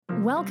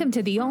Welcome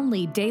to the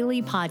only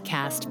daily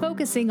podcast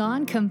focusing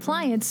on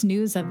compliance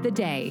news of the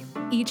day.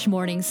 Each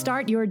morning,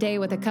 start your day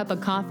with a cup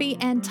of coffee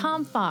and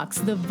Tom Fox,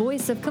 the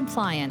voice of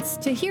compliance,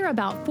 to hear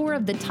about 4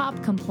 of the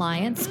top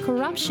compliance,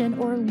 corruption,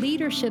 or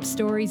leadership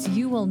stories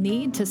you will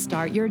need to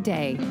start your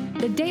day.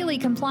 The Daily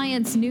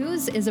Compliance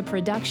News is a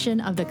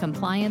production of the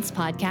Compliance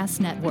Podcast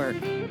Network.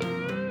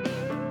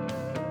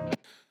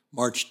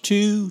 March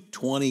 2,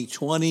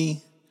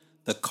 2020,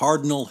 the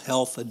Cardinal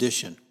Health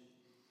Edition.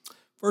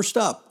 First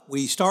up,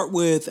 we start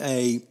with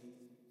a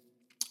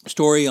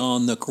story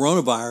on the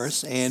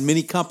coronavirus, and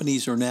many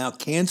companies are now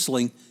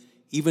canceling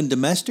even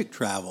domestic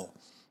travel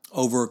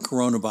over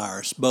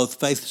coronavirus. Both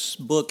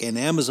Facebook and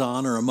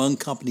Amazon are among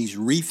companies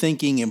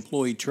rethinking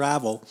employee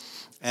travel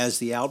as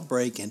the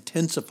outbreak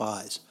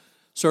intensifies.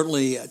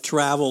 Certainly,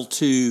 travel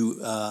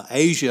to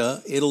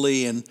Asia,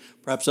 Italy, and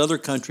perhaps other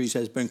countries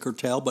has been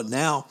curtailed, but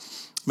now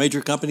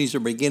major companies are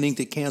beginning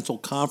to cancel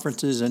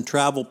conferences and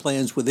travel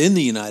plans within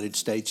the United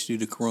States due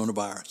to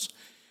coronavirus.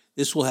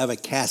 This will have a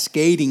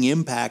cascading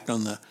impact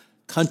on the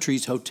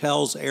country's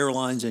hotels,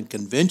 airlines, and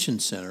convention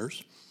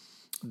centers.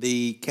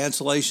 The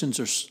cancellations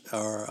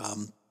are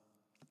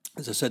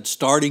as I said,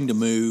 starting to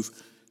move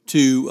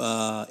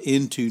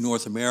into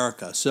North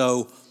America.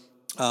 So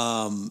it's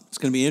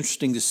going to be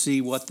interesting to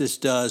see what this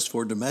does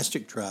for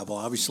domestic travel.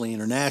 Obviously,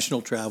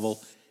 international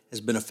travel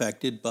has been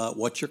affected, but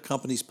what's your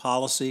company's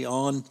policy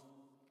on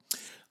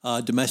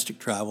domestic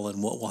travel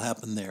and what will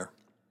happen there?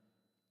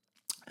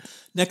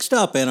 Next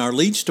up, in our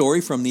lead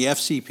story from the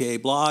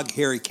FCPA blog,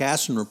 Harry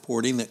Casson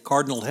reporting that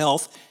Cardinal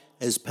Health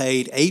has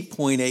paid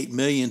 $8.8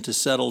 million to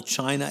settle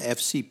China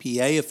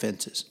FCPA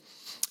offenses.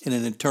 In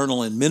an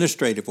internal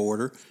administrative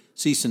order,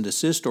 cease and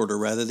desist order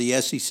rather, the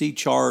SEC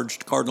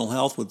charged Cardinal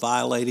Health with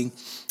violating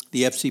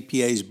the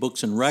FCPA's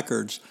books and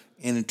records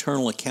and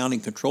internal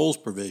accounting controls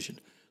provision.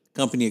 The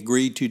company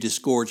agreed to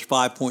disgorge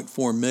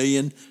 $5.4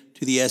 million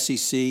to the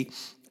SEC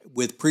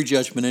with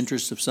prejudgment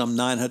interest of some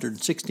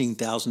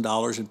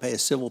 $916,000 and pay a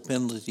civil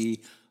penalty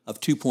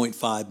of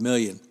 $2.5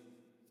 million.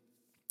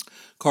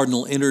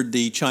 Cardinal entered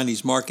the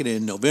Chinese market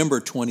in November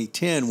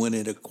 2010 when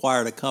it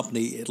acquired a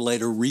company it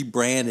later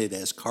rebranded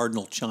as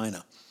Cardinal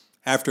China.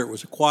 After it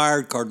was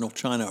acquired, Cardinal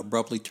China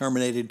abruptly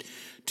terminated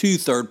 2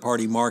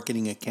 third-party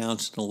marketing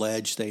accounts and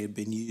alleged they had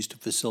been used to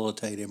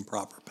facilitate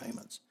improper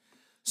payments.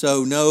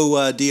 So no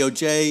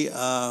DOJ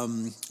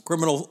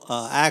criminal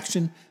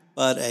action,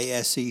 but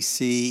a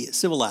SEC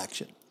civil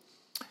action.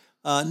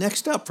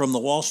 Next up, from the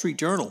Wall Street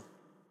Journal,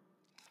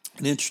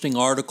 an interesting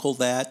article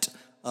that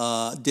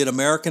did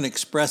American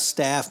Express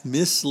staff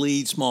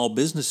mislead small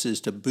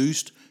businesses to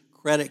boost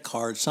credit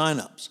card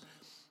signups?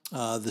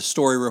 The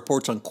story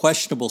reports on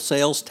questionable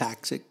sales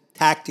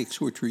tactics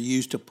which were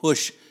used to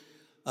push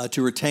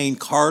to retain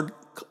card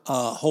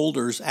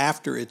holders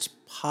after its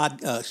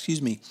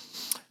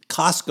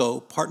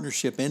Costco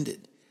partnership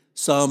ended.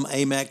 Some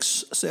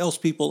Amex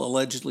salespeople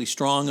allegedly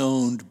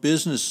strong-armed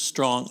business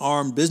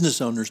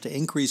owners to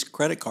increase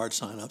credit card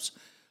signups,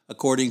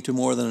 according to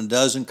more than a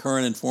dozen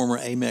current and former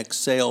Amex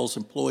sales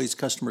employees,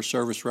 customer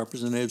service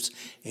representatives,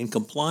 and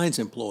compliance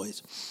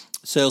employees.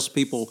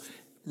 Salespeople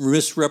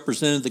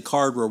misrepresented the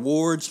card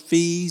rewards,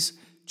 fees,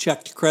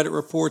 checked credit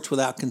reports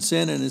without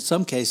consent, and in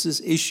some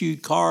cases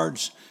issued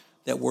cards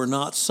that were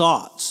not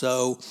sought.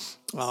 So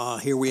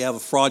here we have a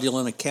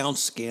fraudulent account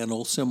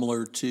scandal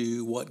similar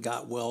to what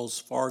got Wells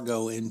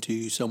Fargo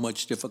into so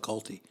much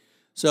difficulty.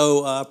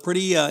 So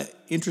pretty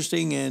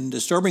interesting and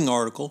disturbing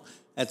article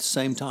at the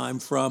same time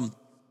from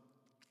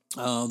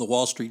the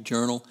Wall Street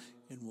Journal,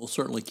 and we'll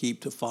certainly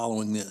keep to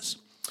following this.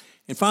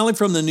 And finally,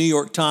 from the New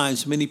York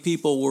Times, many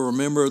people will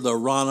remember the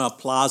Rana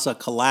Plaza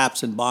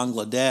collapse in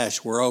Bangladesh,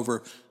 where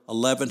over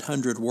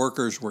 1,100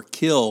 workers were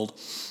killed.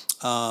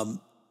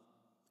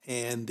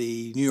 And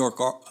the New York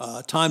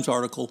Times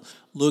article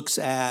looks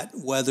at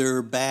whether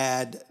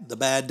the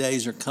bad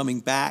days are coming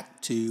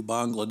back to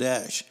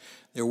Bangladesh.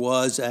 There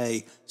was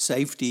a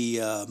safety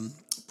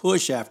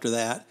push after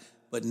that,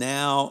 but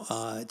now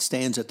it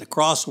stands at the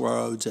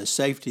crossroads as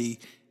safety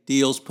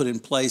deals put in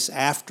place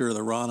after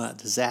the Rana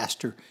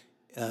disaster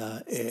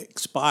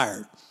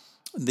expired.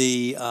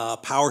 The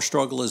power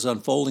struggle is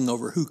unfolding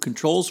over who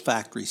controls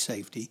factory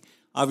safety.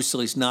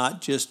 Obviously, it's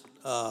not just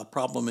a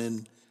problem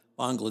in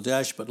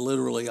Bangladesh, but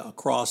literally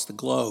across the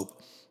globe.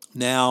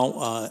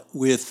 Now,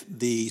 with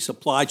the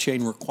supply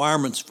chain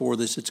requirements for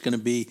this, it's going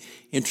to be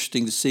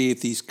interesting to see if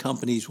these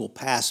companies will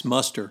pass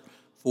muster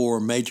for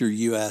major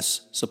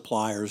U.S.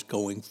 suppliers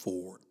going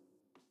forward.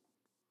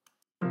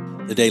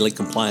 The Daily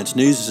Compliance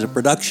News is a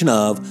production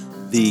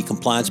of the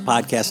Compliance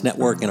Podcast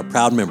Network and a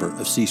proud member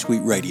of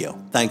C-Suite Radio.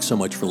 Thanks so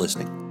much for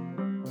listening.